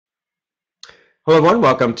Hello, everyone.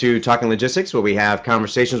 Welcome to Talking Logistics, where we have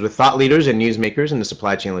conversations with thought leaders and newsmakers in the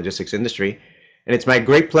supply chain logistics industry. And it's my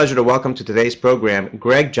great pleasure to welcome to today's program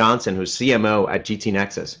Greg Johnsen, who's CMO at GT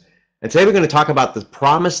Nexus. And today we're going to talk about the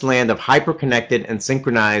promised land of hyper-connected and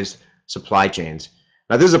synchronized supply chains.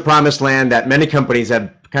 Now, this is a promised land that many companies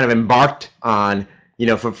have kind of embarked on,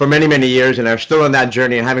 for many, many years, and are still on that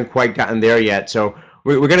journey and haven't quite gotten there yet. So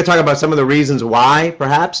we're going to talk about some of the reasons why,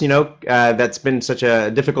 perhaps, that's been such a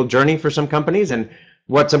difficult journey for some companies, and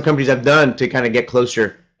what some companies have done to kind of get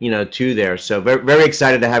closer, to there. So very, very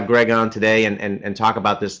excited to have Greg on today and talk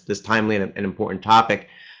about this timely and important topic.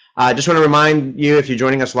 Just want to remind you, if you're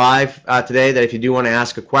joining us live today, that if you do want to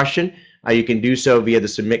ask a question, you can do so via the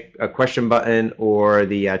submit a question button or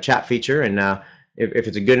the chat feature. And if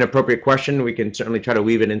it's a good and appropriate question, we can certainly try to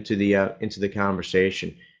weave it into the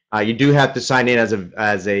conversation. You do have to sign in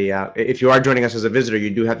if you are joining us as a visitor, you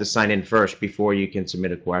do have to sign in first before you can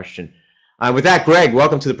submit a question. With that, Greg,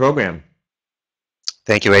 welcome to the program.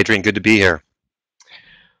 Thank you, Adrian. Good to be here.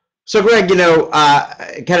 So, Greg,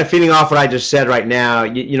 kind of feeding off what I just said right now,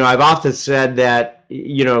 I've often said that,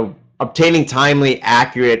 obtaining timely,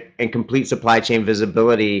 accurate, and complete supply chain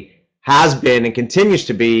visibility has been and continues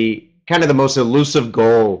to be kind of the most elusive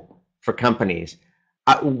goal for companies.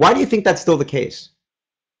 Why do you think that's still the case?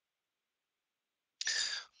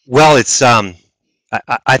 Well, it's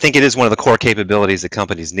I think it is one of the core capabilities that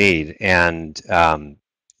companies need, and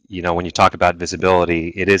when you talk about visibility,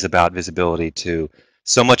 it is about visibility to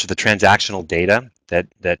so much of the transactional data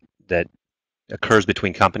that occurs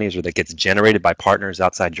between companies or that gets generated by partners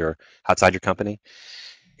outside your company,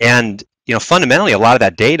 and fundamentally, a lot of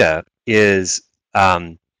that data is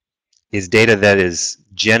data that is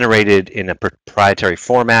generated in a proprietary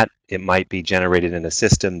format. It might be generated in a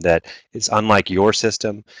system that is unlike your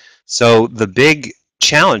system. So the big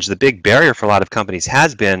challenge, the big barrier for a lot of companies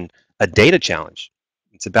has been a data challenge.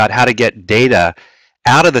 It's about how to get data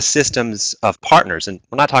out of the systems of partners. And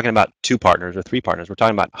we're not talking about 2 partners or 3 partners. We're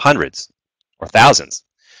talking about hundreds or thousands.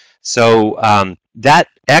 So that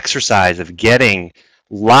exercise of getting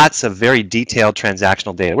lots of very detailed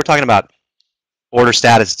transactional data, we're talking about order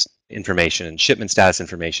status information and shipment status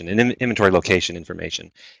information and inventory location information,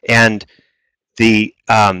 and the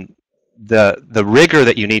rigor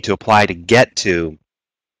that you need to apply to get to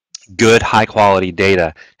good, high quality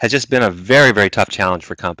data has just been a very, very tough challenge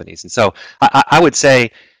for companies. And so I would say,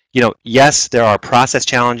 yes, there are process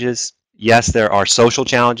challenges. Yes, there are social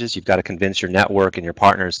challenges. You've got to convince your network and your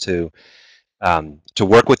partners to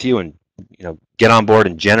work with you and get on board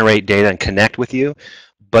and generate data and connect with you.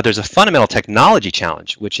 But there's a fundamental technology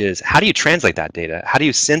challenge, which is how do you translate that data? How do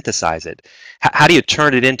you synthesize it? How do you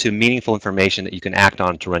turn it into meaningful information that you can act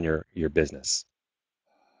on to run your business?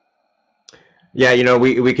 Yeah,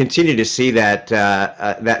 we continue to see that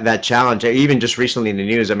challenge. Even just recently in the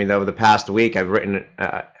news, I mean, over the past week, I've written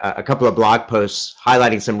a couple of blog posts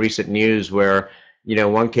highlighting some recent news where,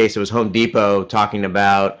 one case it was Home Depot talking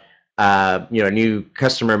about a new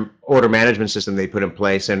customer order management system they put in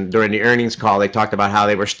place, and during the earnings call, they talked about how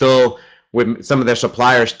they were still, with some of their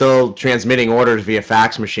suppliers, still transmitting orders via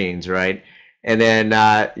fax machines, right? And then,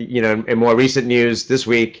 in more recent news this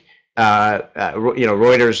week,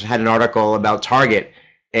 Reuters had an article about Target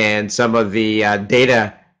and some of the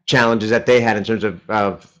data challenges that they had in terms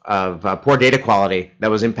of poor data quality that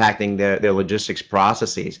was impacting their logistics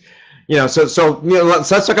processes. So let's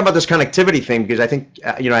talk about this connectivity thing, because I think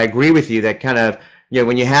I agree with you that kind of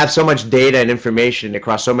when you have so much data and information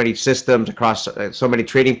across so many systems, across so many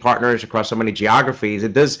trading partners, across so many geographies,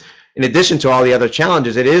 it does, in addition to all the other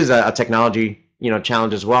challenges, it is a technology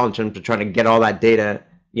challenge as well in terms of trying to get all that data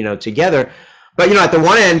together. But at the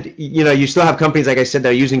one end, you still have companies, like I said, that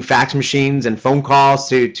are using fax machines and phone calls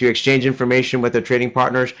to exchange information with their trading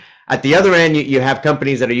partners. At the other end, you have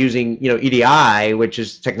companies that are using EDI, which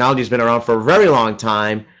is technology has been around for a very long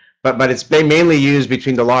time, but it's been mainly used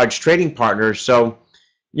between the large trading partners. So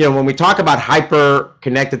when we talk about hyper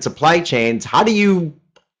connected supply chains, how do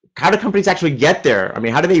companies actually get there? I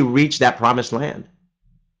mean, how do they reach that promised land?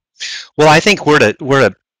 Well, I think we're at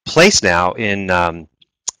a place now in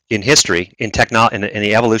history, in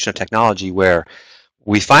the evolution of technology, where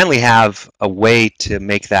we finally have a way to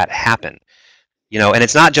make that happen. And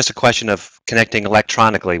it's not just a question of connecting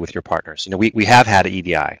electronically with your partners. We have had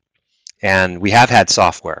EDI, and we have had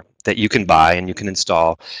software that you can buy and you can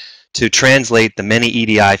install to translate the many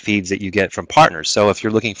EDI feeds that you get from partners. So if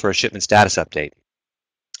you're looking for a shipment status update,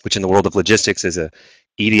 which in the world of logistics is a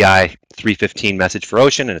EDI 315 message for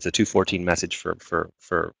ocean, and it's a 214 message for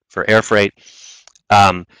air freight,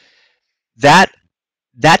 that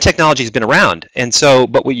that technology has been around, and so,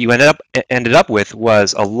 but what you ended up with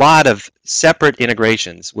was a lot of separate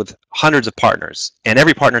integrations with hundreds of partners, and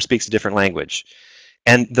every partner speaks a different language.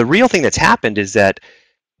 And the real thing that's happened is that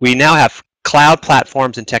we now have cloud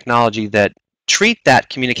platforms and technology that treat that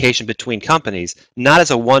communication between companies not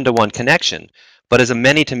as a one-to-one connection, but as a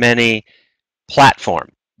many-to-many platform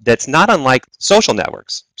that's not unlike social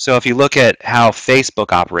networks. So if you look at how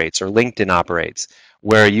Facebook operates or LinkedIn operates,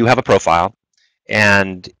 where you have a profile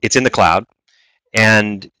and it's in the cloud,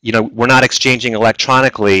 and we're not exchanging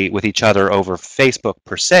electronically with each other over Facebook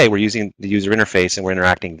per se. We're using the user interface and we're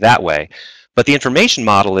interacting that way. But the information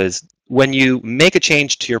model is when you make a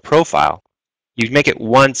change to your profile, you make it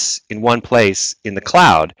once in one place in the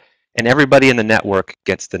cloud, and everybody in the network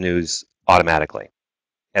gets the news automatically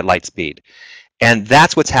at light speed. And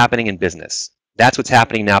that's what's happening in business. That's what's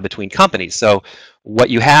happening now between companies. So what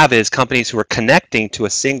you have is companies who are connecting to a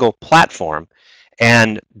single platform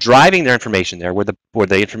and driving their information there, where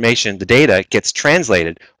the information, the data, gets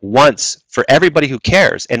translated once for everybody who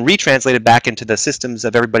cares and retranslated back into the systems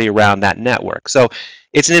of everybody around that network. So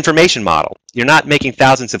it's an information model. You're not making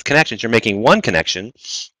thousands of connections, you're making one connection,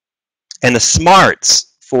 and the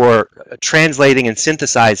smarts for translating and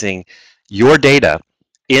synthesizing your data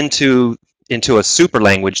into a super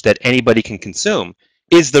language that anybody can consume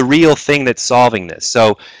is the real thing that's solving this.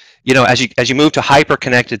 So, as you move to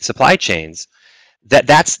hyper-connected supply chains,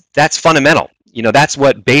 that's fundamental. That's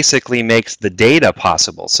what basically makes the data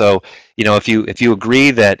possible. So, if you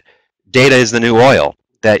agree that data is the new oil,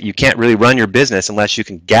 that you can't really run your business unless you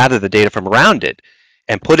can gather the data from around it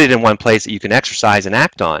and put it in one place that you can exercise and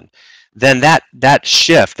act on, then that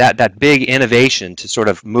shift, that big innovation to sort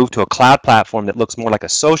of move to a cloud platform that looks more like a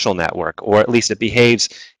social network, or at least it behaves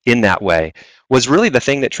in that way, was really the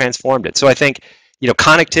thing that transformed it. So I think,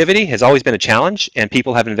 connectivity has always been a challenge, and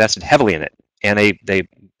people have invested heavily in it, and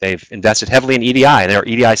they've invested heavily in EDI, and there are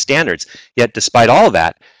EDI standards. Yet despite all of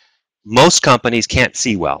that, most companies can't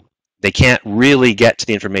see well. They can't really get to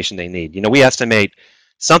the information they need. We estimate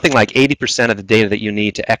something like 80% of the data that you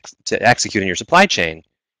need to execute in your supply chain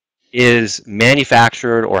is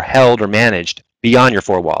manufactured or held or managed beyond your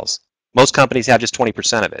four walls. Most companies have just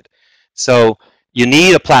 20% of it. So you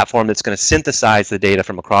need a platform that's going to synthesize the data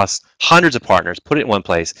from across hundreds of partners, put it in one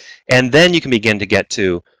place, and then you can begin to get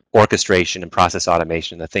to orchestration and process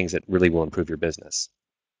automation, the things that really will improve your business.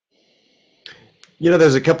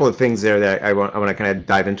 There's a couple of things there that I want to kind of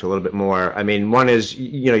dive into a little bit more. I mean, one is,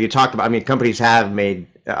 you talked about, a lot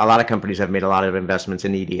of companies have made a lot of investments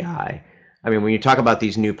in EDI. I mean, when you talk about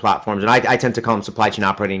these new platforms, and I tend to call them supply chain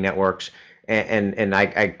operating networks, and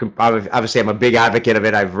I obviously I'm a big advocate of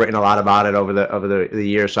it. I've written a lot about it over the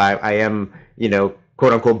years, so I am,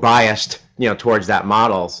 quote unquote biased, towards that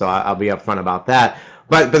model. So I'll be upfront about that.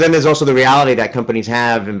 But then there's also the reality that companies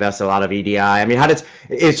have invested a lot of EDI. I mean,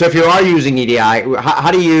 so if you are using EDI,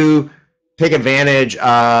 how do you take advantage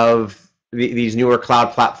of these newer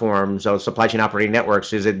cloud platforms or supply chain operating networks?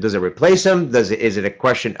 Does it replace them? Is it a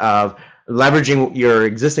question of leveraging your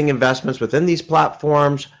existing investments within these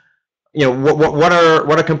platforms? What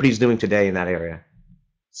are companies doing today in that area?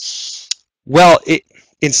 Well,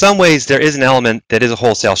 in some ways there is an element that is a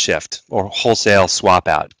wholesale shift or wholesale swap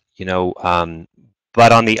out.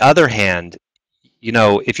 But on the other hand,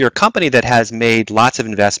 if you're a company that has made lots of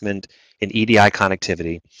investment in EDI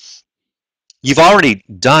connectivity, you've already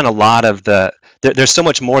done a lot of there's so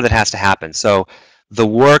much more that has to happen. So the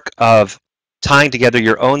work of tying together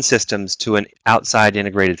your own systems to an outside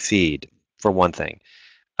integrated feed, for one thing.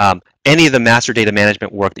 Any of the master data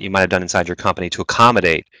management work that you might have done inside your company to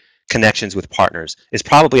accommodate connections with partners is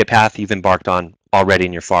probably a path you've embarked on already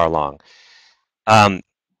and you're far along.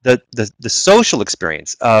 The social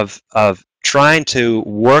experience of trying to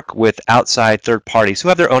work with outside third parties who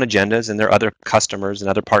have their own agendas and their other customers and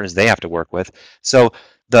other partners they have to work with. So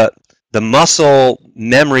the muscle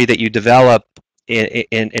memory that you develop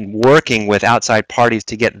in working with outside parties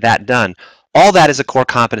to get that done, all that is a core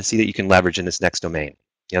competency that you can leverage in this next domain.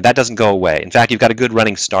 That doesn't go away. In fact, you've got a good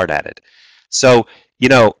running start at it. So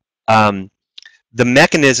the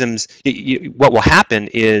mechanisms, what will happen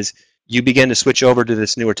is you begin to switch over to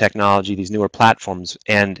this newer technology, these newer platforms,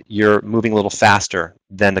 and you're moving a little faster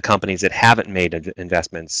than the companies that haven't made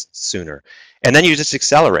investments sooner. And then you just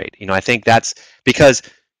accelerate. I think that's because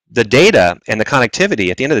the data and the connectivity,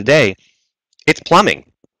 at the end of the day, it's plumbing.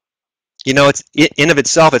 It's in of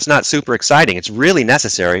itself, it's not super exciting. It's really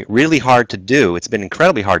necessary, really hard to do. It's been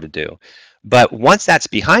incredibly hard to do. But once that's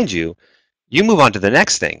behind you, you move on to the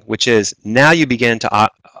next thing, which is now you begin to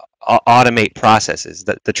automate processes,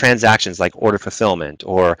 the transactions like order fulfillment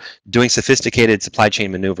or doing sophisticated supply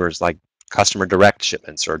chain maneuvers like customer direct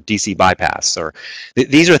shipments or DC bypass, or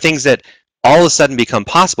these are things that all of a sudden become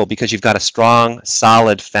possible because you've got a strong,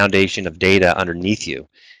 solid foundation of data underneath you.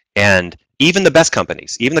 And even the best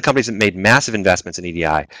companies, even the companies that made massive investments in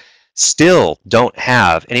EDI, still don't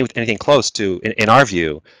have anything close to, in our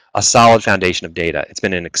view, a solid foundation of data. It's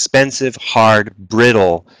been an expensive, hard,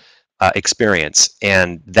 brittle experience,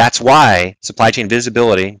 and that's why supply chain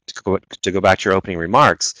visibility, to go back to your opening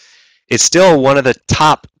remarks, is still one of the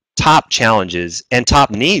top challenges and top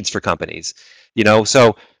needs for companies.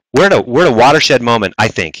 So we're at a watershed moment, I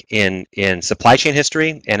think, in supply chain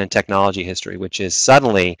history and in technology history, which is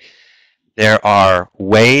suddenly there are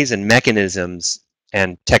ways and mechanisms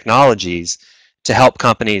and technologies to help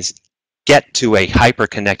companies get to a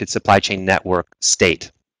hyper-connected supply chain network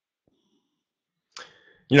state.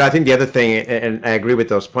 I think the other thing, and I agree with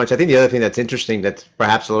those points, I think the other thing that's interesting that's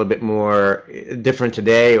perhaps a little bit more different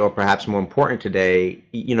today, or perhaps more important today,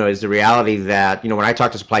 is the reality that, when I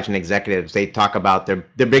talk to supply chain executives, they talk about their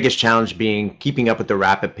biggest challenge being keeping up with the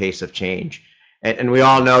rapid pace of change. And we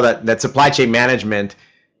all know that supply chain management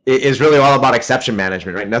is really all about exception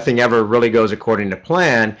management, right? Nothing ever really goes according to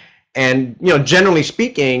plan. And, generally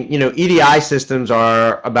speaking, EDI systems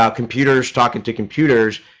are about computers talking to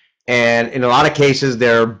computers. And in a lot of cases,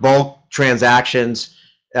 they're bulk transactions.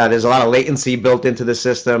 There's a lot of latency built into the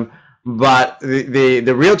system. But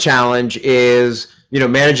the real challenge is,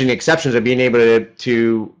 managing exceptions and being able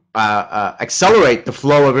to accelerate the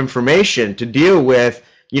flow of information to deal with,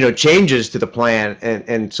 changes to the plan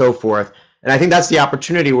and so forth. And I think that's the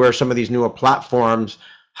opportunity where some of these newer platforms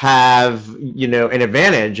have, an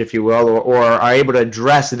advantage, if you will, or are able to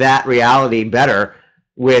address that reality better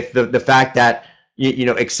with the fact that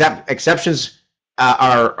exceptions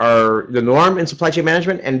are the norm in supply chain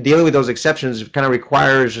management, and dealing with those exceptions kind of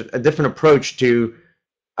requires a different approach to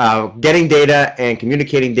getting data and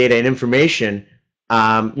communicating data and information,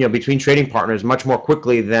 between trading partners much more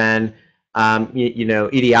quickly than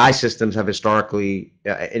EDI systems have historically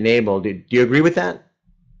enabled. Do you agree with that?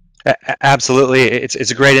 Absolutely,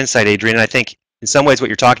 it's a great insight, Adrian. And I think in some ways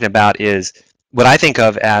what you're talking about is what I think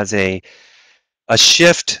of as a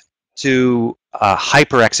shift to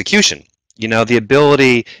hyper execution. The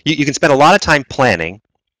ability, you can spend a lot of time planning,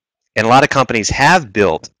 and a lot of companies have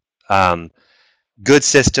built good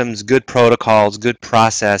systems, good protocols, good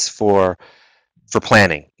process for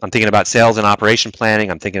planning. I'm thinking about sales and operation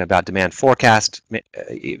planning. I'm thinking about demand forecast,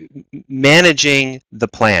 managing the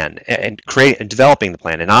plan and developing the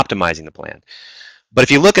plan and optimizing the plan. But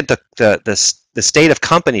if you look at the state of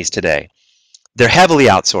companies today, they're heavily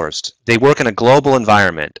outsourced. They work in a global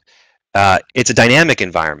environment. It's a dynamic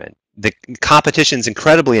environment. The competition is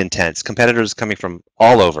incredibly intense. Competitors coming from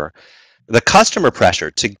all over. The customer pressure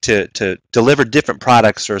to deliver different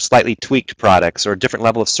products or slightly tweaked products or a different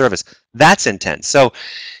level of service, that's intense. So,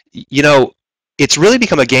 it's really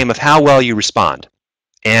become a game of how well you respond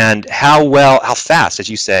and how fast, as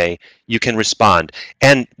you say, you can respond.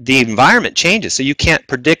 And the environment changes, so you can't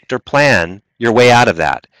predict or plan your way out of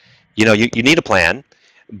that. You need a plan,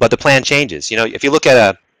 but the plan changes. If you look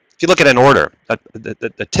at an order,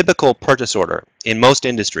 the typical purchase order in most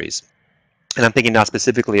industries, and I'm thinking now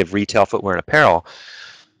specifically of retail, footwear, and apparel,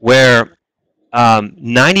 where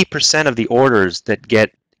 90% of the orders that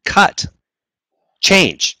get cut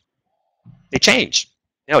change. They change.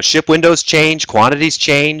 Ship windows change, quantities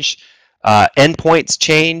change, endpoints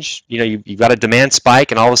change. You've got a demand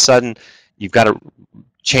spike, and all of a sudden you've got to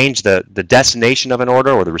change the destination of an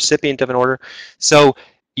order or the recipient of an order. So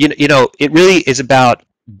it really is about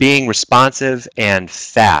being responsive and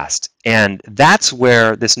fast, and that's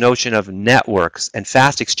where this notion of networks and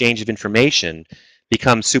fast exchange of information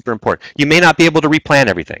becomes super important. You may not be able to replan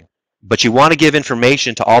everything, but you want to give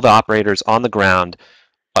information to all the operators on the ground,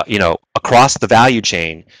 across the value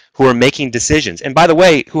chain, who are making decisions, and by the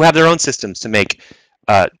way, who have their own systems to make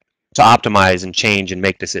to optimize and change and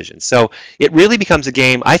make decisions. So it really becomes a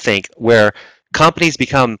game, I think, where companies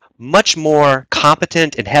become much more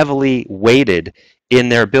competent and heavily weighted in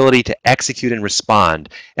their ability to execute and respond.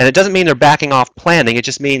 And it doesn't mean they're backing off planning. It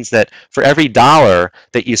just means that for every dollar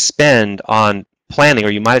that you spend on planning, or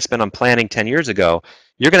you might have spent on planning 10 years ago,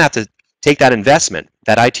 you're going to have to take that investment,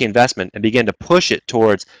 that IT investment, and begin to push it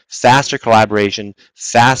towards faster collaboration,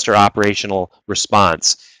 faster operational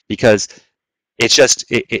response, because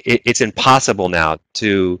it's impossible now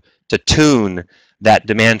to tune that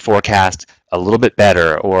demand forecast a little bit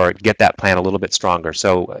better or get that plan a little bit stronger.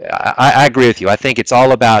 So I agree with you. I think it's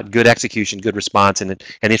all about good execution, good response, and the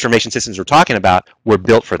information systems we're talking about were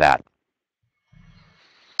built for that.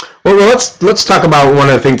 Well, let's talk about one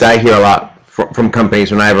of the things I hear a lot from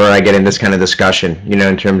companies whenever I get in this kind of discussion,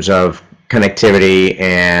 in terms of connectivity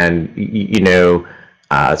and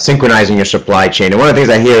synchronizing your supply chain. And one of the things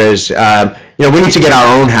I hear is we need to get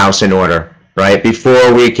our own house in order, right,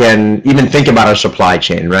 before we can even think about our supply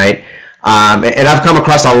chain, right? And I've come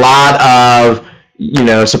across a lot of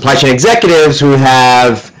supply chain executives who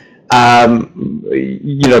have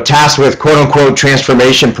tasked with quote unquote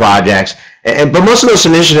transformation projects, but most of those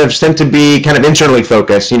initiatives tend to be kind of internally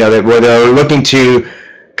focused, where they're looking to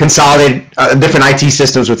consolidate different IT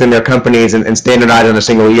systems within their companies and standardize on a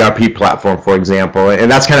single ERP platform, for example. And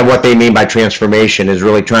that's kind of what they mean by transformation, is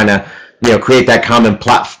really trying to create that common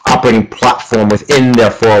operating platform within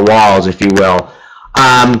their four walls, if you will.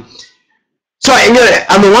 So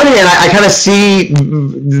on the one hand, I kind of see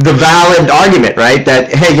the valid argument, right?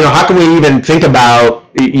 That, hey, how can we even think about,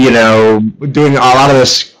 doing a lot of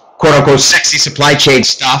this quote unquote sexy supply chain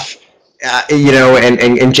stuff,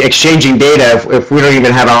 and exchanging data if we don't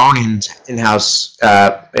even have our own in-house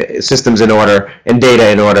systems in order and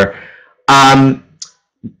data in order.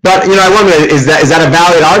 But I wonder, is that a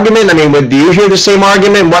valid argument? I mean, do you hear the same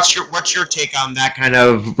argument? What's your take on that kind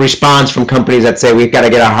of response from companies that say we've got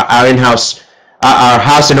to get our in-house our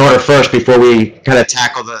house in order first before we kind of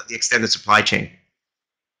tackle the extended supply chain?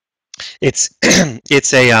 It's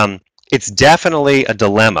it's definitely a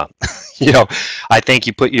dilemma. I think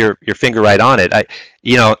you put your finger right on it.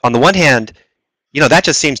 On the one hand, that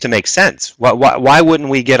just seems to make sense. Why wouldn't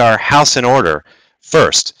we get our house in order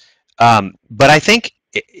first? But I think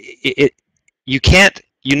you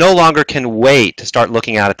no longer can wait to start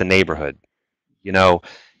looking out at the neighborhood.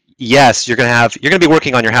 Yes, you're going to be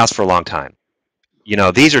working on your house for a long time.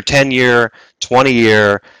 These are 10-year,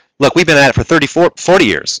 20-year. Look, we've been at it for 30, 40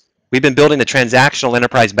 years. We've been building the transactional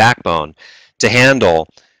enterprise backbone to handle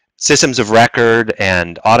systems of record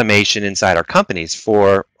and automation inside our companies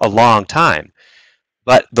for a long time.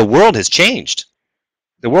 But the world has changed.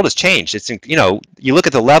 The world has changed. It's, you look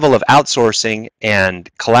at the level of outsourcing and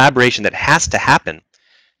collaboration that has to happen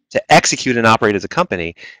to execute and operate as a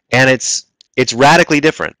company, and it's radically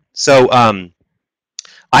different. So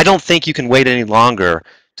I don't think you can wait any longer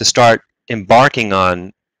to start embarking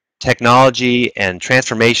on technology and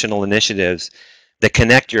transformational initiatives that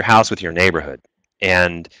connect your house with your neighborhood.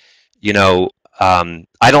 And I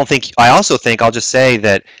also think, I'll just say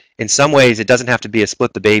that in some ways it doesn't have to be a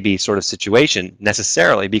split the baby sort of situation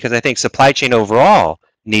necessarily, because I think supply chain overall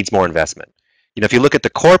needs more investment. If you look at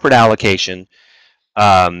the corporate allocation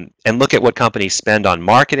and look at what companies spend on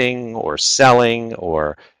marketing or selling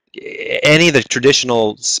or any of the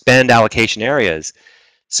traditional spend allocation areas,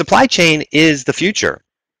 supply chain is the future.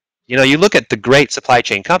 You look at the great supply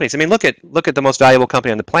chain companies. I mean, look at the most valuable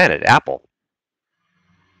company on the planet, Apple.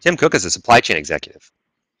 Tim Cook is a supply chain executive,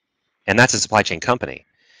 and that's a supply chain company.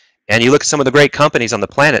 And you look at some of the great companies on the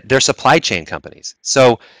planet, they're supply chain companies.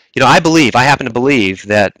 So, I happen to believe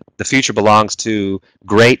that the future belongs to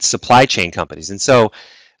great supply chain companies. And so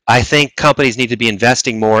I think companies need to be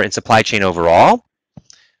investing more in supply chain overall,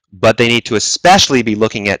 but they need to especially be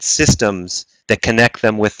looking at systems that connect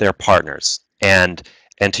them with their partners. And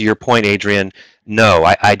to your point, Adrian, no,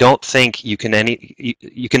 I don't think you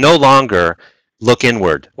can no longer look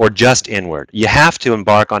inward or just inward. You have to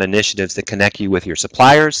embark on initiatives that connect you with your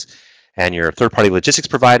suppliers and your third-party logistics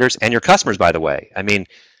providers and your customers, by the way. I mean,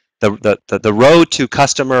 the road to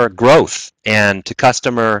customer growth and to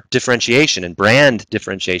customer differentiation and brand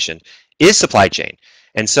differentiation is supply chain.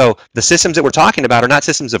 And so the systems that we're talking about are not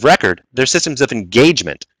systems of record, they're systems of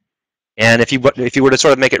engagement. And if you were to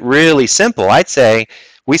sort of make it really simple, I'd say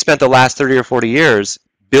we spent the last 30 or 40 years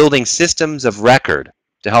building systems of record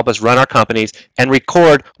to help us run our companies and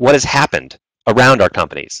record what has happened around our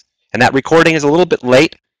companies. And that recording is a little bit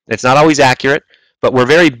late, it's not always accurate, but we're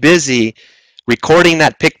very busy recording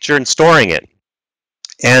that picture and storing it.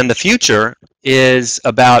 And the future is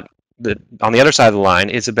about, on the other side of the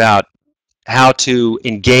line, is about how to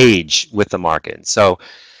engage with the market. So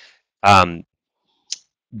that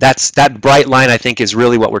bright line, I think, is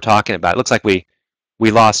really what we're talking about. It looks like we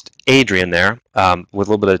lost Adrian there with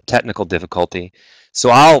a little bit of technical difficulty. So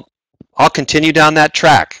I'll continue down that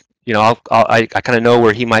track. I kind of know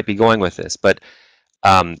where he might be going with this, but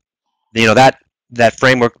that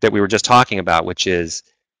framework that we were just talking about, which is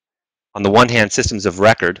on the one hand systems of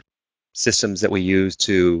record, systems that we use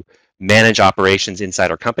to manage operations inside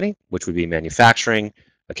our company, which would be manufacturing,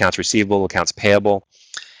 accounts receivable, accounts payable.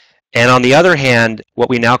 And on the other hand, what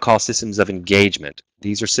we now call systems of engagement.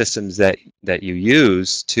 These are systems that you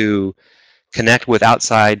use to connect with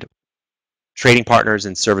outside trading partners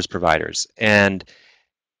and service providers. And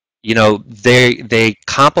they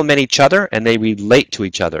complement each other and they relate to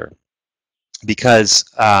each other because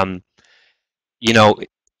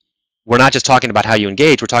we're not just talking about how you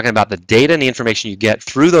engage, we're talking about the data and the information you get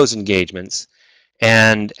through those engagements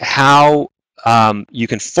and how you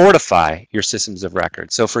can fortify your systems of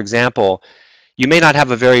record. So for example, you may not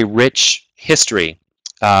have a very rich history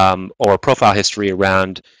or profile history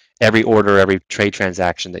around every order, every trade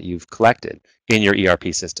transaction that you've collected in your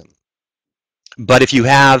ERP system. But if you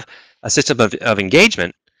have a system of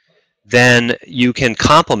engagement, then you can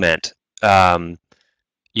complement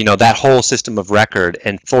that whole system of record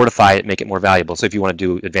and fortify it, make it more valuable. So if you want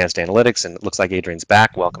to do advanced analytics, and it looks like Adrian's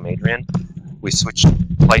back, welcome Adrian. We switched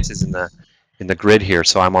places in the grid here,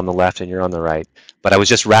 so I'm on the left and you're on the right. But I was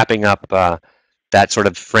just wrapping up that sort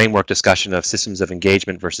of framework discussion of systems of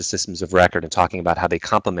engagement versus systems of record and talking about how they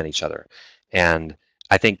complement each other. And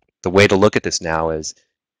I think the way to look at this now is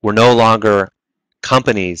we're no longer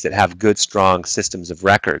companies that have good, strong systems of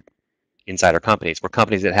record inside our companies. We're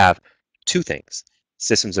companies that have two things: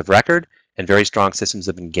 systems of record and very strong systems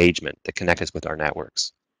of engagement that connect us with our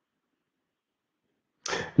networks.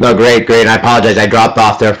 No, great, great. And I apologize. I dropped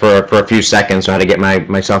off there for a few seconds, so I had to get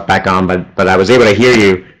myself back on. But I was able to hear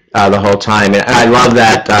you the whole time, and I love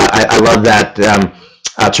that. I love that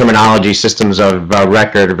terminology: systems of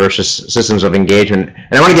record versus systems of engagement.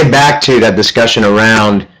 And I want to get back to that discussion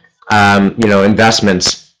around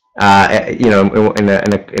investments. In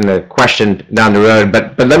the question down the road.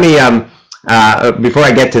 But let me before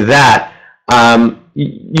I get to that,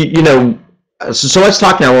 so let's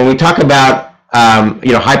talk now. When we talk about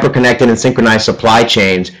hyper-connected and synchronized supply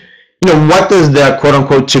chains, what does the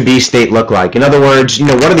quote-unquote to-be state look like? In other words,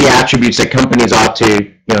 what are the attributes that companies ought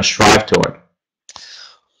to strive toward?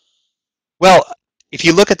 Well, if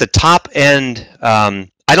you look at the top end,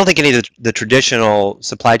 I don't think any of the traditional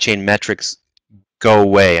supply chain metrics go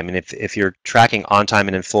away. I mean, if you're tracking on time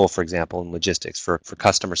and in full, for example, in logistics for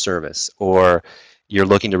customer service, or you're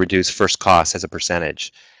looking to reduce first costs as a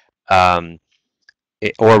percentage, or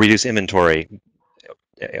reduce inventory,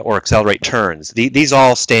 or accelerate turns, these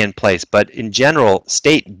all stay in place. But in general,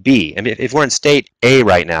 state B, I mean, if we're in state A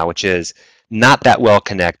right now, which is not that well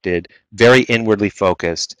connected, very inwardly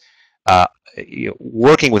focused,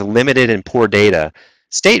 working with limited and poor data,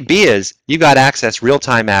 state B is you've got access,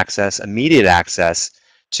 real-time access, immediate access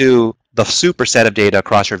to the superset of data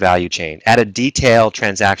across your value chain at a detailed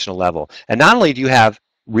transactional level. And not only do you have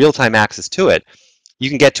real-time access to it, you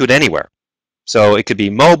can get to it anywhere. So it could be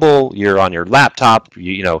mobile, you're on your laptop,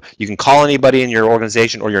 you can call anybody in your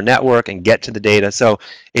organization or your network and get to the data. So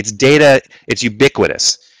it's data, it's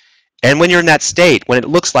ubiquitous. And when you're in that state, when it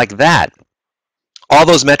looks like that, all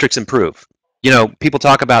those metrics improve. People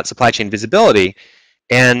talk about supply chain visibility,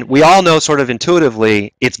 and we all know sort of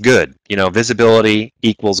intuitively it's good. Visibility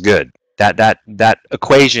equals good. That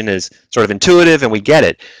equation is sort of intuitive and we get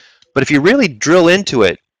it. But if you really drill into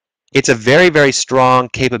it, it's a very, very strong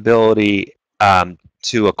capability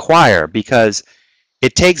to acquire, because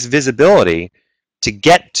it takes visibility to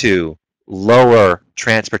get to lower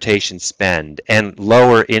transportation spend and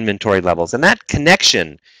lower inventory levels. And that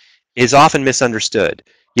connection is often misunderstood.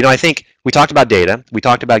 I think we talked about data, we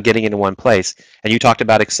talked about getting into one place, and you talked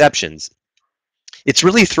about exceptions. It's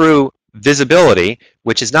really through visibility,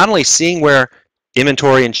 which is not only seeing where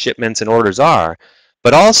inventory and shipments and orders are,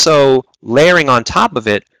 but also layering on top of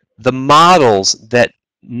it the models that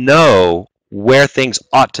know where things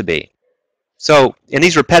ought to be. So in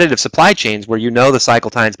these repetitive supply chains where the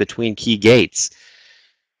cycle times between key gates,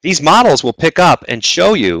 these models will pick up and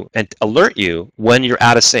show you and alert you when you're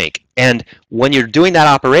out of sync. And when you're doing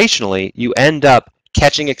that operationally, you end up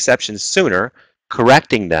catching exceptions sooner,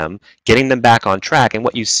 correcting them, getting them back on track. And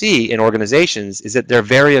what you see in organizations is that their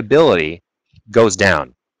variability goes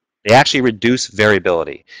down. They actually reduce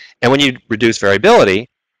variability. And when you reduce variability,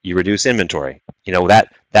 you reduce inventory.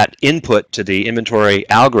 That input to the inventory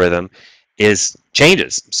algorithm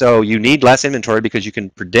changes. So you need less inventory because you can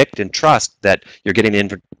predict and trust that you're getting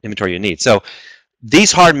the inventory you need. So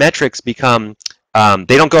these hard metrics become,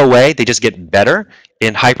 they don't go away, they just get better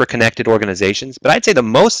in hyper-connected organizations. But I'd say the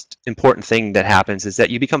most important thing that happens is that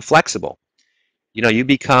you become flexible. You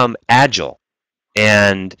become agile.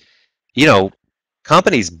 And,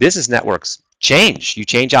 companies, business networks change. You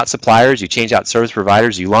change out suppliers, you change out service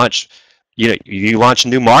providers, you launch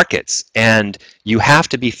new markets, and you have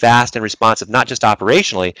to be fast and responsive, not just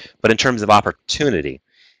operationally, but in terms of opportunity.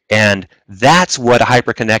 And that's what a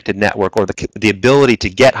hyper-connected network, or the ability to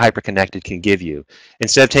get hyper-connected, can give you.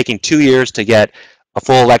 Instead of taking 2 years to get a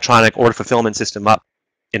full electronic order fulfillment system up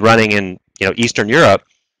and running in Eastern Europe,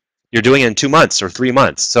 you're doing it in 2 months or 3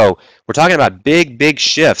 months. So we're talking about big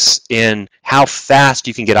shifts in how fast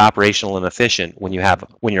you can get operational and efficient when you're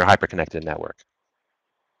a hyper-connected network.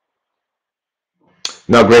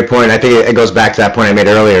 No, great point. I think it goes back to that point I made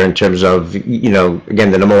earlier in terms of,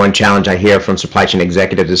 again, the number one challenge I hear from supply chain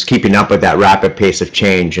executives is keeping up with that rapid pace of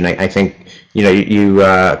change. And I think, you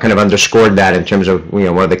kind of underscored that in terms of,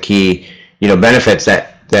 one of the key, benefits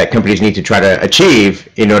that companies need to try to achieve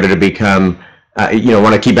in order to become, one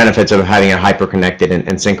of the key benefits of having a hyper-connected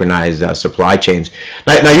and synchronized supply chains.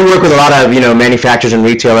 Now, you work with a lot of, manufacturers and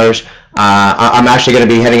retailers. I'm actually going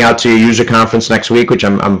to be heading out to a user conference next week, which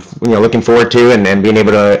I'm looking forward to, and being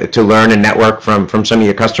able to learn and network from some of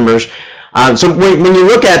your customers. So when you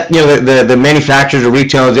look at the manufacturers or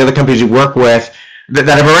retailers, the other companies you work with that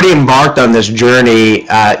have already embarked on this journey,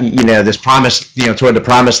 this promise, toward the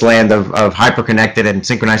promised land of hyper-connected and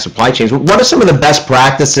synchronized supply chains, what are some of the best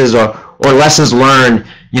practices or lessons learned,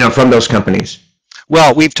 from those companies?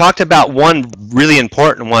 Well, we've talked about one really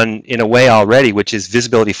important one in a way already, which is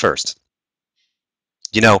visibility first.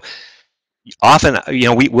 Often,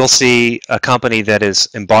 we'll see a company that is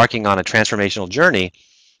embarking on a transformational journey,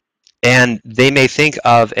 and they may think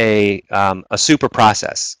of a super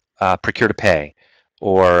process, procure to pay,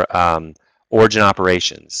 or origin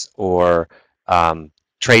operations, or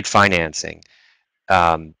trade financing,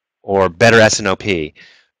 or better S&OP.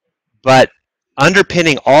 But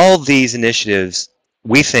underpinning all these initiatives,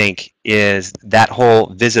 we think, is that whole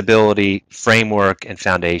visibility framework and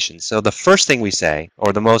foundation. So the first thing we say,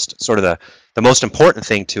 or the most important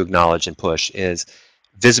thing to acknowledge and push, is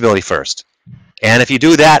visibility first. And if you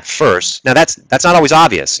do that first, now that's not always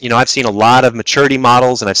obvious. I've seen a lot of maturity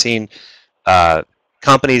models, and I've seen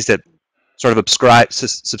companies that sort of subscribe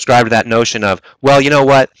to that notion of, well, you know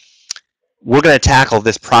what, we're going to tackle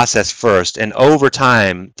this process first, and over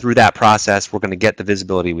time, through that process, we're going to get the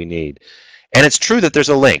visibility we need. And it's true that there's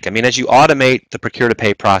a link. I mean, as you automate the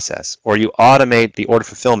procure-to-pay process, or you automate the order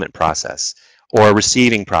fulfillment process, or a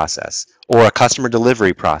receiving process, or a customer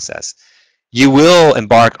delivery process, you will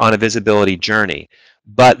embark on a visibility journey.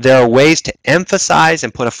 But there are ways to emphasize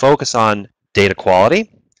and put a focus on data quality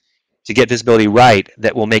to get visibility right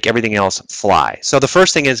that will make everything else fly. So the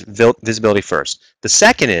first thing is visibility first. The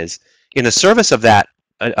second is, in the service of that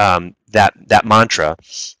that mantra,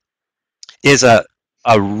 is a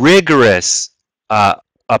rigorous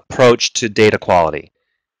approach to data quality.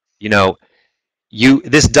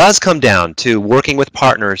 This does come down to working with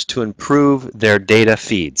partners to improve their data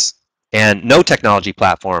feeds, and no technology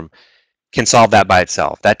platform can solve that by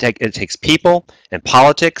itself. It takes people and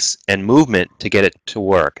politics and movement to get it to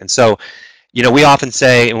work. And so, we often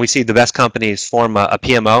say, and we see the best companies form a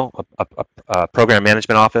PMO, a program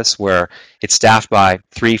management office, where it's staffed by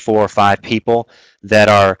 3, 4, 5 people that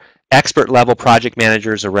are expert level project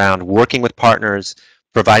managers around working with partners,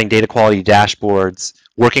 providing data quality dashboards,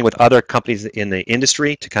 working with other companies in the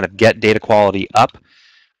industry to kind of get data quality up.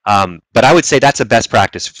 But I would say that's a best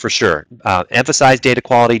practice for sure. Emphasize data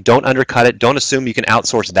quality, don't undercut it, don't assume you can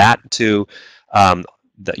outsource that to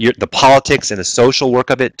the politics and the social work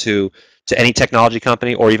of it to any technology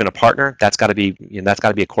company or even a partner. That's got to be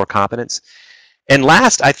a core competence. And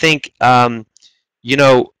last, I think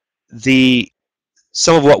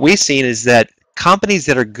some of what we've seen is that companies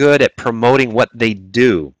that are good at promoting what they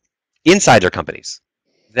do inside their companies,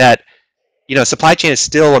 that supply chain is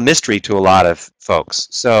still a mystery to a lot of folks.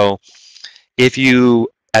 So if you,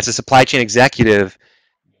 as a supply chain executive,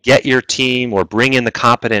 get your team or bring in the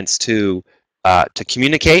competence to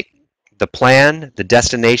communicate the plan, the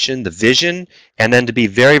destination, the vision, and then to be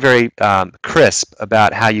very, very crisp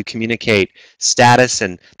about how you communicate status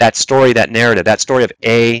and that story, that narrative, that story of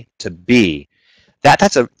A to B.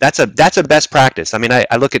 That's a best practice. I mean, I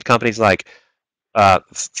look at companies like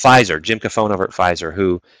Pfizer, Jim Cafone over at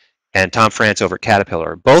Pfizer, and Tom France over at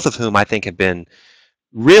Caterpillar, both of whom I think have been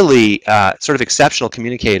really sort of exceptional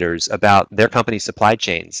communicators about their company's supply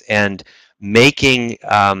chains and making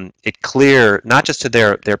it clear not just to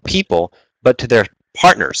their people, but to their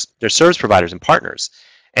partners, their service providers and partners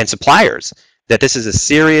and suppliers, that this is a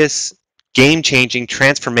serious, game-changing,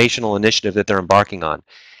 transformational initiative that they're embarking on.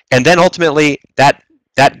 And then ultimately, that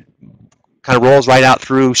kind of rolls right out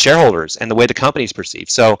through shareholders and the way the company's perceived.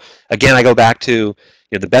 So again, I go back to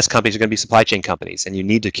the best companies are going to be supply chain companies, and you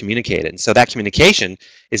need to communicate it. And so that communication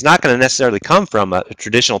is not going to necessarily come from a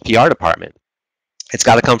traditional PR department. It's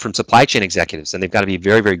got to come from supply chain executives, and they've got to be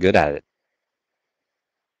very, very good at it.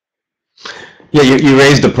 Yeah, you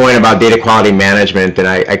raised the point about data quality management, and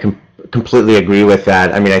I completely agree with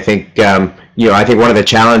that. I mean, I think I think one of the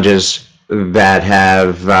challenges that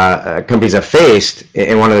companies have faced,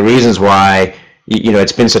 and one of the reasons why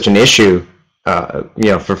it's been such an issue,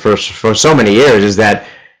 for so many years, is that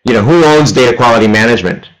who owns data quality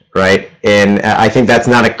management, right? And I think that's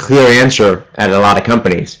not a clear answer at a lot of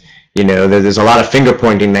companies. There's a lot of finger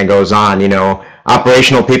pointing that goes on.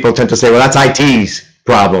 Operational people tend to say, well, that's IT's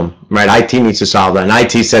problem, right? IT needs to solve that. And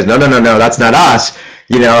IT says, no, no, no, no, that's not us.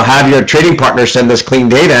 Have your trading partner send us clean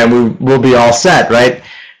data and we'll be all set, right?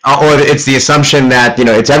 Or it's the assumption that,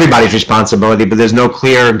 it's everybody's responsibility, but there's no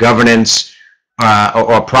clear governance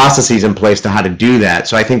or processes in place to how to do that.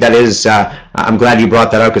 So I think that is, I'm glad you brought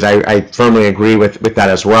that up, because I firmly agree with that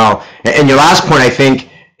as well. And your last point, I think,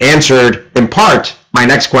 answered in part my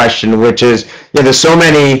next question, which is, there's so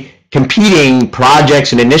many competing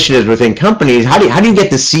projects and initiatives within companies. How do you get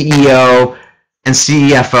the CEO and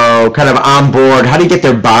CFO kind of on board? How do you get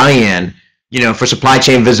their buy-in, for supply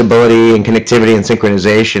chain visibility and connectivity and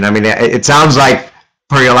synchronization? I mean, it sounds like,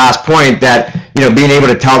 per your last point, that being able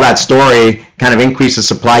to tell that story kind of increases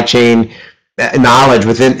supply chain knowledge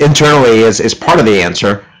within internally is part of the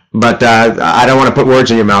answer. But I don't want to put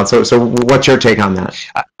words in your mouth. So what's your take on that?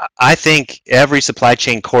 I think every supply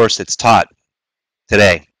chain course that's taught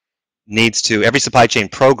today needs to, every supply chain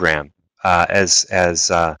program, as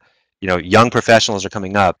young professionals are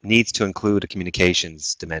coming up, needs to include a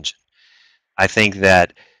communications dimension. I think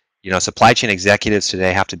that supply chain executives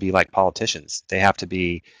today have to be like politicians. They have to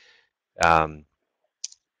be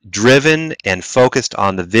driven and focused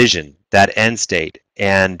on the vision, that end state,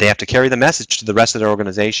 and they have to carry the message to the rest of their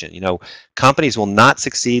organization. Companies will not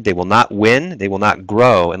succeed, they will not win, they will not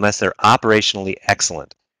grow unless they're operationally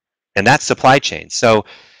excellent, and that's supply chain. So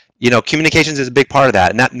communications is a big part of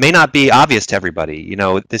that, and that may not be obvious to everybody.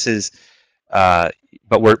 This is, but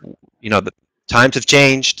the times have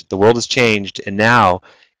changed, the world has changed, and now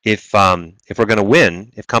if we're going to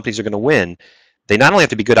win, if companies are going to win, they not only have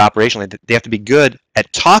to be good operationally, they have to be good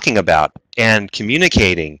at talking about and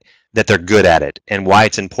communicating that they're good at it and why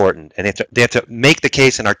it's important, and they have to make the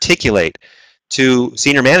case and articulate to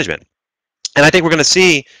senior management. And I think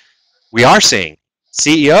we are seeing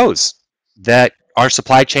CEOs that are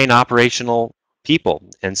supply chain operational people,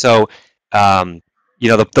 and so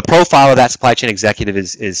the profile of that supply chain executive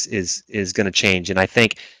is going to change. And I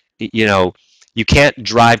think you can't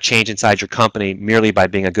drive change inside your company merely by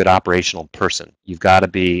being a good operational person. You've got to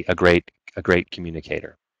be a great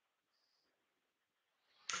communicator.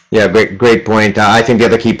 Yeah, great point. I think the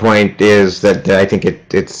other key point is that I think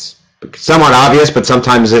it's somewhat obvious, but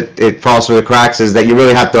sometimes it falls through the cracks, is that you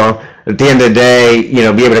really have to, at the end of the day,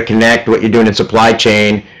 be able to connect what you're doing in supply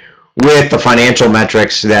chain with the financial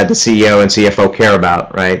metrics that the CEO and CFO care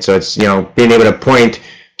about, right? So it's, being able to point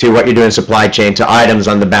to what you're doing in supply chain, to items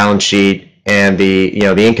on the balance sheet and the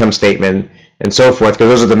income statement and so forth, because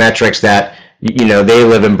those are the metrics that they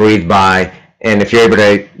live and breathe by. And if you're able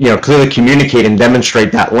to clearly communicate and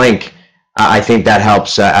demonstrate that link, I think that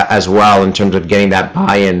helps as well in terms of getting that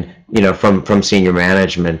buy-in from senior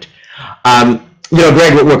management.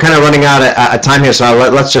 Greg, we're kind of running out of time here, so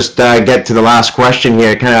let's just get to the last question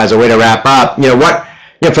here, kind of as a way to wrap up.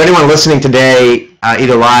 For anyone listening today,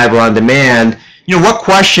 either live or on demand, what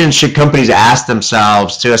questions should companies ask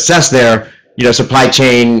themselves to assess their supply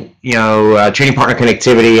chain, trading partner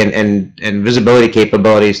connectivity and visibility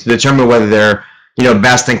capabilities to determine whether they're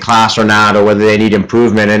best in class or not, or whether they need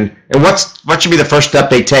improvement, and what should be the first step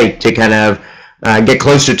they take to kind of get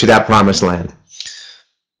closer to that promised land?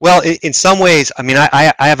 Well, in some ways, I mean,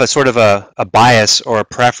 I have a sort of a bias or a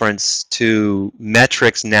preference to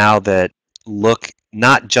metrics now that look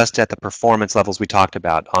not just at the performance levels we talked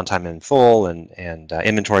about, on time and in full, and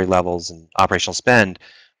inventory levels and operational spend,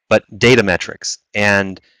 but data metrics.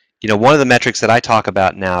 And one of the metrics that I talk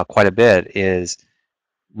about now quite a bit is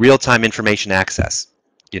real-time information access.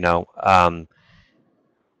 What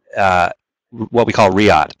we call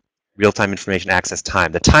RIAD. Real-time information access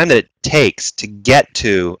time, the time that it takes to get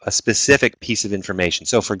to a specific piece of information.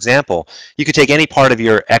 So for example, you could take any part of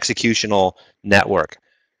your executional network,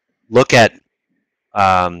 look at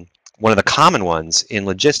one of the common ones in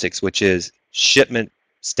logistics, which is shipment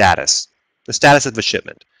status, the status of the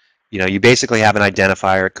shipment. You basically have an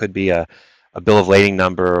identifier. It could be a bill of lading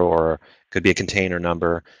number, or it could be a container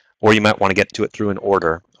number, or you might want to get to it through an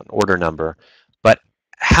order number. But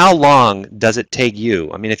how long does it take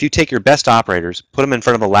you? I mean, if you take your best operators, put them in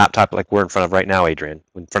front of a laptop like we're in front of right now, Adrian,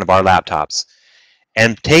 in front of our laptops,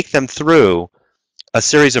 and take them through a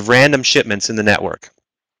series of random shipments in the network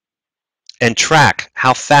and track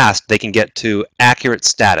how fast they can get to accurate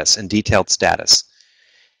status and detailed status.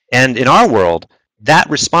 And in our world, that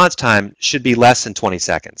response time should be less than 20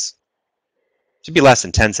 seconds. It should be less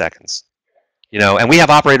than 10 seconds. And we have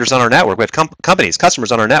operators on our network, we have companies,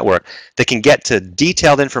 customers on our network that can get to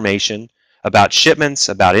detailed information about shipments,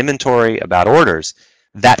 about inventory, about orders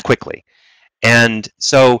that quickly. And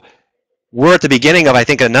so we're at the beginning of, I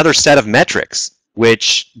think, another set of metrics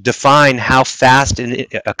which define how fast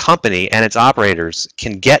a company and its operators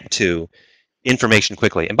can get to information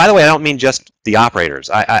quickly. And by the way, I don't mean just the operators.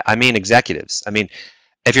 I mean executives. I mean,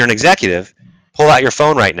 if you're an executive, pull out your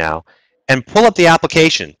phone right now and pull up the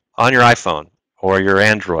application on your iPhone or your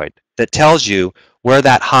Android that tells you where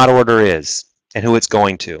that hot order is and who it's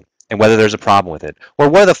going to and whether there's a problem with it. Or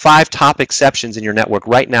what are the 5 top exceptions in your network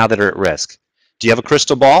right now that are at risk? Do you have a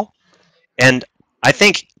crystal ball? And I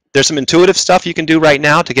think there's some intuitive stuff you can do right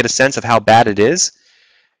now to get a sense of how bad it is.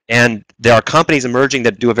 And there are companies emerging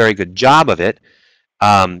that do a very good job of it.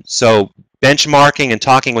 So benchmarking and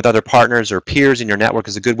talking with other partners or peers in your network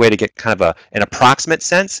is a good way to get kind of an approximate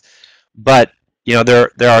sense. But you know,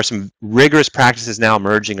 there are some rigorous practices now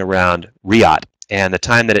emerging around RIAT and the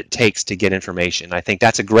time that it takes to get information. I think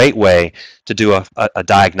that's a great way to do a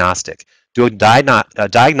diagnostic. Do a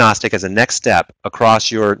diagnostic as a next step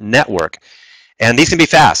across your network. And these can be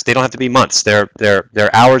fast. They don't have to be months. They're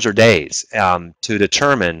hours or days to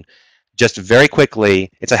determine just very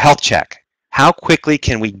quickly. It's a health check. How quickly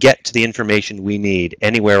can we get to the information we need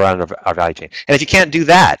anywhere around our value chain? And if you can't do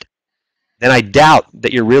that, then I doubt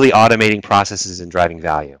that you're really automating processes and driving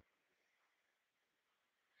value.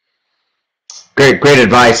 Great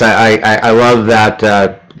advice. I love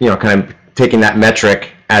that. You know, kind of taking that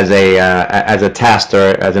metric as a test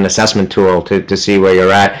or as an assessment tool to see where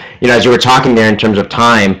you're at. You know, as you were talking there in terms of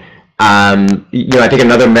time, you know, I think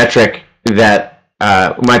another metric that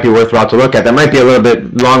might be worthwhile to look at, that might be a little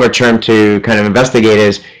bit longer term to kind of investigate,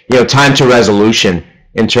 is, you know, time to resolution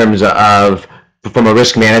in terms of from a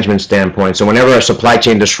risk management standpoint. So whenever a supply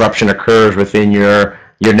chain disruption occurs within your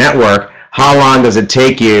network, how long does it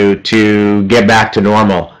take you to get back to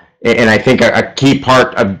normal? And I think a key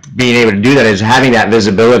part of being able to do that is having that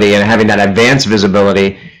visibility and having that advanced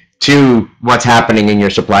visibility to what's happening in your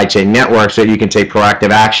supply chain network so that you can take proactive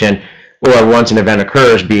action, or once an event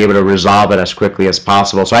occurs, be able to resolve it as quickly as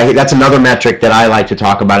possible. So I think that's another metric that I like to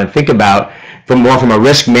talk about and think about from a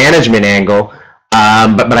risk management angle.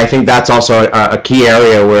 But I think that's also a key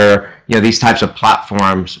area where, you know, these types of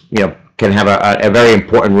platforms, you know, can have a very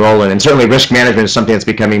important role in. And certainly risk management is something that's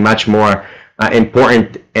becoming much more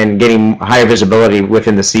important and getting higher visibility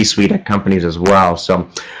within the C-suite at companies as well. So,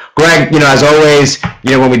 Greg, you know, as always,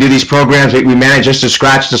 you know, when we do these programs, we manage just to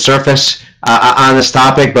scratch the surface on this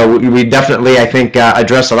topic, but we definitely, I think,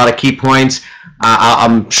 address a lot of key points.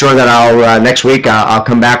 I'm sure that next week I'll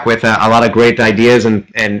come back with a lot of great ideas and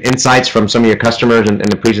insights from some of your customers and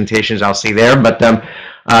the presentations I'll see there. But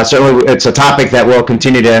certainly it's a topic that we'll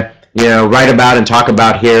continue to, you know, write about and talk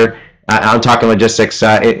about here on Talking Logistics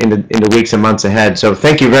in the weeks and months ahead. So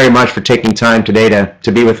thank you very much for taking time today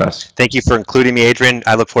to be with us. Thank you for including me, Adrian.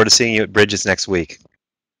 I look forward to seeing you at Bridges next week.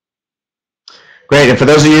 Great. And for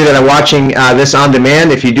those of you that are watching this on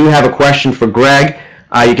demand, if you do have a question for Greg,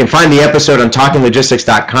 you can find the episode on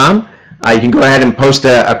talkinglogistics.com. You can go ahead and post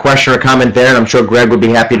a question or comment there, and I'm sure Greg would be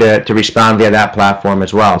happy to respond via that platform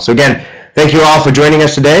as well. So again, thank you all for joining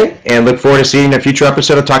us today, and look forward to seeing a future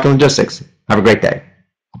episode of Talking Logistics. Have a great day.